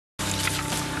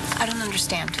don't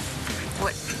understand.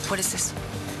 What is this?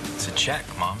 It's a check,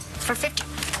 Mom. For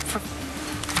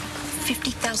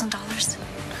 $50,000?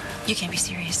 You can't be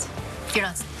serious. You're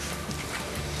not.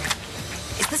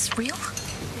 Is this real?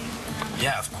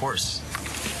 Yeah, of course.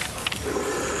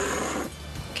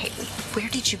 Okay, where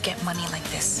did you get money like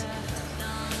this?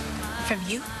 From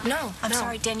you? No, I'm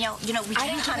sorry, Danielle. You know, we I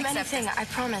didn't cannot give him accept anything, this. I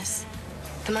promise.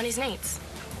 The money's Nate's.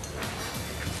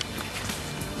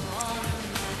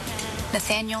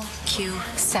 Nathaniel Q.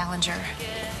 Salinger,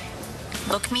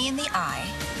 look me in the eye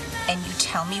and you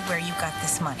tell me where you got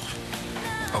this money.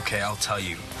 Okay, I'll tell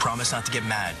you. Promise not to get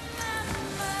mad.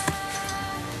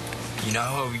 You know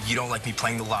how you don't like me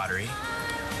playing the lottery?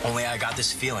 Only I got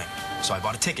this feeling, so I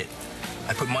bought a ticket.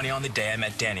 I put money on the day I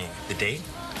met Danny. The date?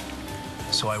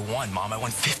 So I won, Mom. I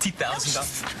won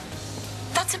 $50,000.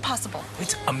 That's impossible.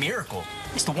 It's a miracle.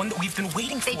 It's the one that we've been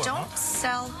waiting for. They don't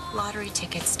sell lottery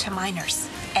tickets to minors,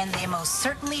 and they most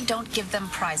certainly don't give them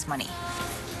prize money.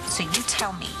 So you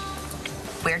tell me,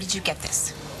 where did you get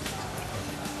this?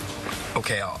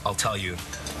 Okay, I'll tell you.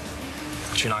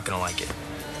 But you're not gonna like it.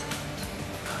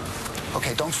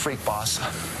 Okay, don't freak, boss.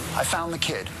 I found the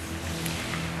kid.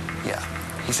 Yeah,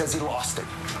 he says he lost it.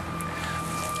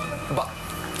 But,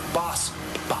 boss,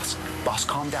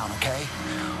 calm down, okay?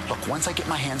 Look, once I get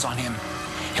my hands on him,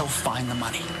 he'll find the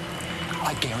money.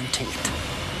 I guarantee it.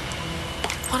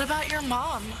 What about your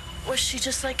mom? Was she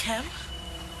just like him?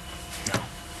 No.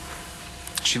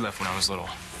 She left when I was little.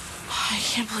 I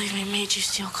can't believe he made you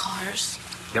steal cars.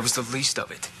 That was the least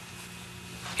of it.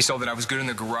 He saw that I was good in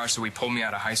the garage, so he pulled me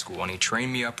out of high school, and he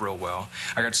trained me up real well.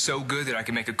 I got so good that I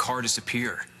could make a car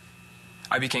disappear.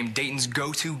 I became Dayton's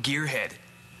go-to gearhead.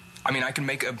 I mean, I could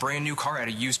make a brand new car out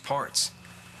of used parts.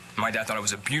 My dad thought it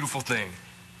was a beautiful thing.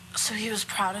 So he was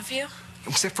proud of you?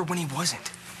 Except for when he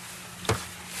wasn't.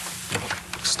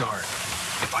 Star,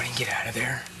 if I didn't get out of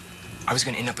there, I was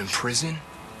gonna end up in prison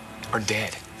or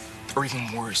dead, or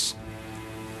even worse.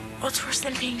 What's worse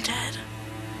than being dead?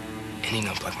 Ending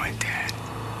up like my dad.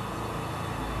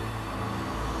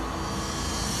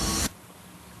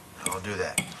 I'll do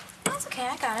that. That's okay,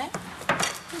 I got it.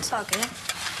 It's all good.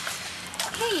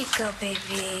 Here you go,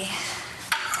 baby.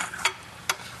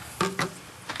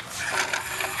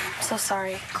 I'm so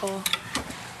sorry, Cole.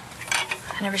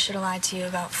 I never should have lied to you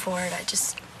about Ford. I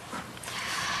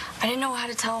didn't know how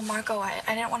to tell Marco. I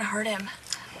didn't want to hurt him.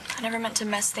 I never meant to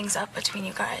mess things up between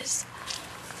you guys.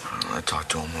 I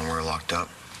talked to him when we were locked up.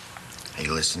 He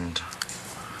listened.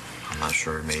 I'm not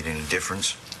sure it made any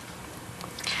difference.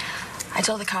 I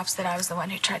told the cops that I was the one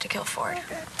who tried to kill Ford.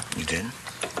 You did?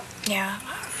 Yeah.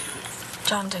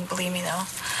 John didn't believe me, though.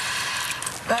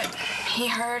 But he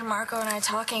heard Marco and I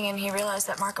talking, and he realized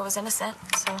that Marco was innocent.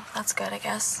 So that's good, I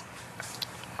guess.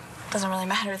 Doesn't really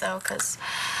matter, though, because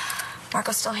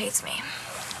Marco still hates me.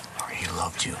 Or he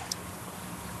loved you.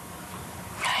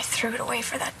 I threw it away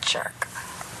for that jerk.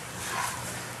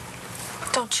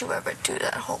 Don't you ever do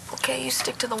that, Hope, okay? You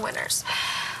stick to the winners.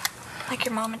 Like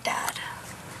your mom and dad.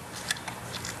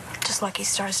 Just Lucky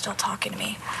Star's still talking to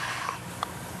me.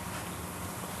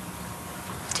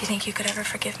 Do you think you could ever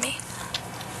forgive me?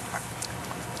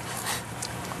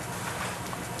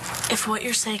 If what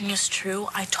you're saying is true,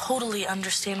 I totally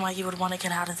understand why you would want to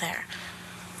get out of there.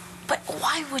 But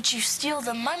why would you steal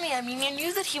the money? I mean, you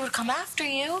knew that he would come after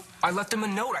you. I left him a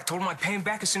note. I told him I'd pay him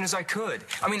back as soon as I could.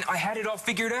 I mean, I had it all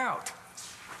figured out.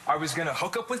 I was gonna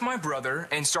hook up with my brother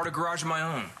and start a garage of my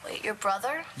own. Wait, your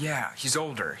brother? Yeah, he's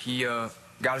older. He,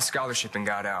 got a scholarship and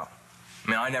got out.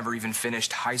 I mean, I never even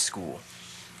finished high school.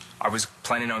 I was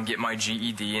planning on getting my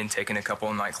GED and taking a couple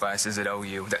of night classes at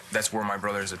OU. That's where my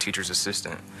brother is a teacher's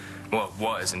assistant. Well, it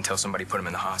was until somebody put him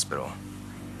in the hospital.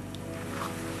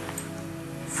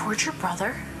 Ford, your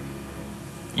brother?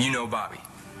 You know Bobby.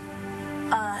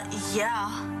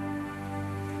 Yeah.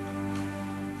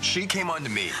 She came on to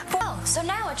me. Oh, so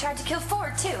now I tried to kill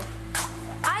Ford, too.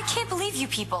 I can't believe you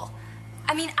people.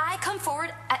 I mean, I come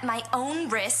forward at my own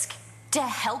risk to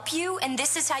help you, and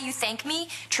this is how you thank me,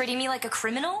 treating me like a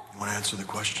criminal? You want to answer the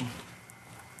question?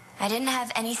 I didn't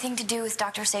have anything to do with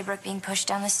Dr. Saybrook being pushed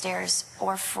down the stairs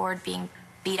or Ford being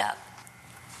beat up.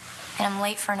 And I'm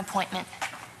late for an appointment.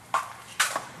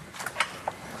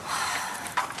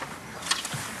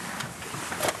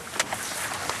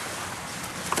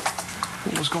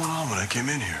 What was going on when I came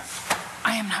in here?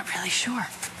 I am not really sure.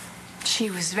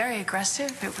 She was very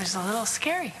aggressive. It was a little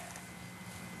scary.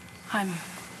 I'm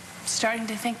starting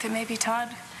to think that maybe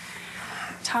Todd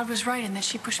was right and that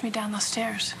she pushed me down those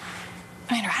stairs.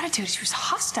 I mean, her attitude, she was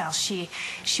hostile. She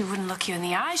wouldn't look you in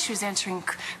the eyes. She was answering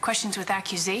questions with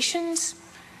accusations.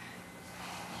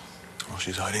 Well,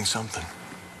 she's hiding something.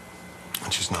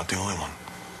 And she's not the only one.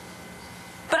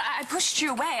 I pushed you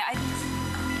away.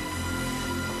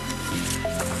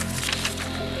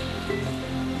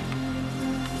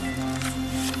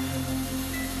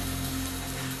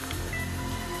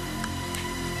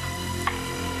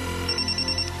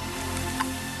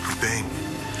 Bane.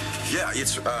 Yeah,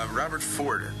 it's Robert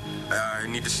Ford. I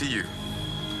need to see you.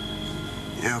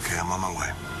 Yeah, okay, I'm on my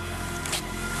way.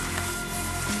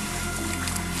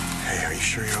 Hey, are you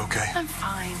sure you're okay? I'm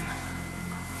fine.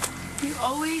 You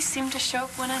always seem to show up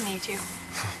when I need you.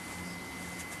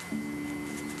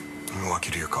 Let me walk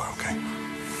you to your car, okay?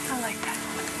 I like that.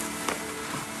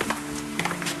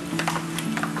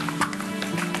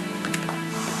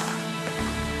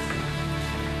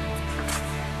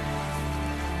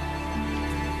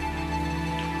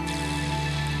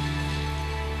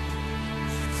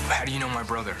 How do you know my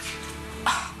brother?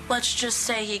 Let's just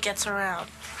say he gets around.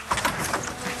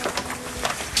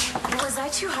 Was I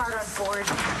too hard on Ford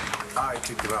I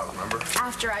kicked him out, remember?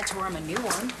 after I tore him a new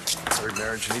one? Every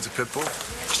marriage needs a pit bull.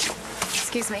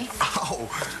 Excuse me? Oh,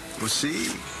 well,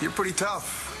 see, you're pretty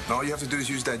tough. All you have to do is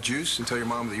use that juice and tell your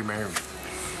mom that you're marrying me.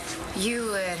 You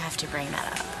would have to bring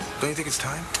that up. Don't you think it's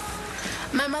time?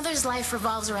 My mother's life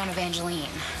revolves around Evangeline.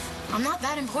 I'm not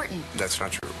that important. That's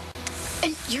not true.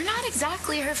 And you're not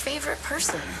exactly her favorite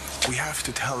person. We have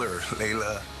to tell her,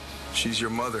 Layla. She's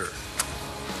your mother.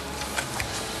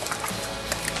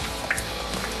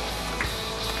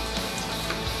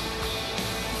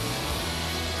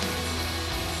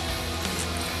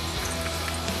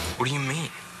 What do you mean?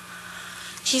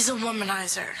 He's a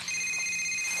womanizer.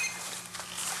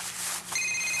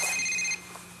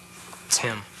 It's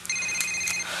him.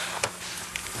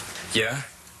 Yeah?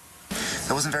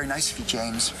 That wasn't very nice of you,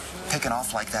 James. Taking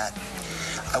off like that.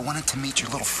 I wanted to meet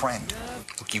your little friend.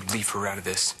 Look, you leave her out of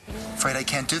this. Afraid I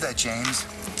can't do that, James.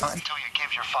 Not until you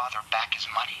give your father back his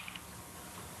money.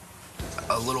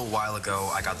 A little while ago,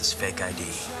 I got this fake ID.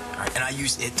 All right, and I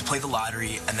used it to play the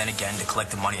lottery and then again to collect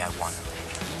the money I won.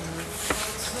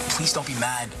 Please don't be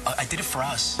mad. I did it for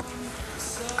us.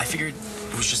 I figured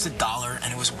it was just $1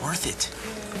 and it was worth it.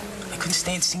 I couldn't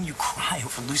stand seeing you cry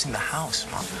over losing the house,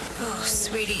 Mom. Oh,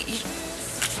 sweetie.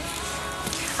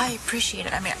 I appreciate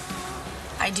it. I mean,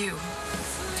 I do.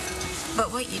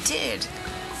 But what you did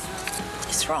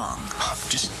is wrong.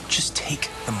 Just take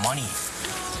the money,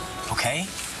 okay?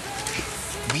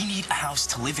 We need a house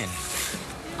to live in.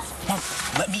 Mom,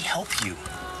 let me help you,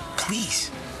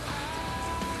 please.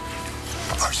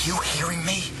 Are you hearing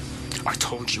me? I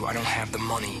told you I don't have the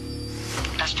money.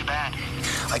 That's too bad.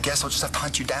 I guess I'll just have to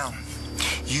hunt you down.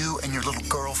 You and your little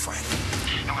girlfriend.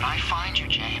 And when I find you,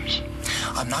 James,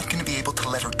 I'm not going to be able to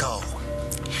let her go.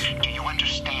 Do you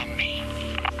understand me?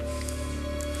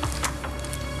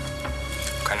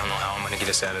 I don't know how I'm gonna get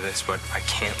us out of this, but I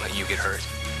can't let you get hurt.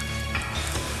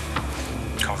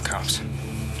 Call the cops.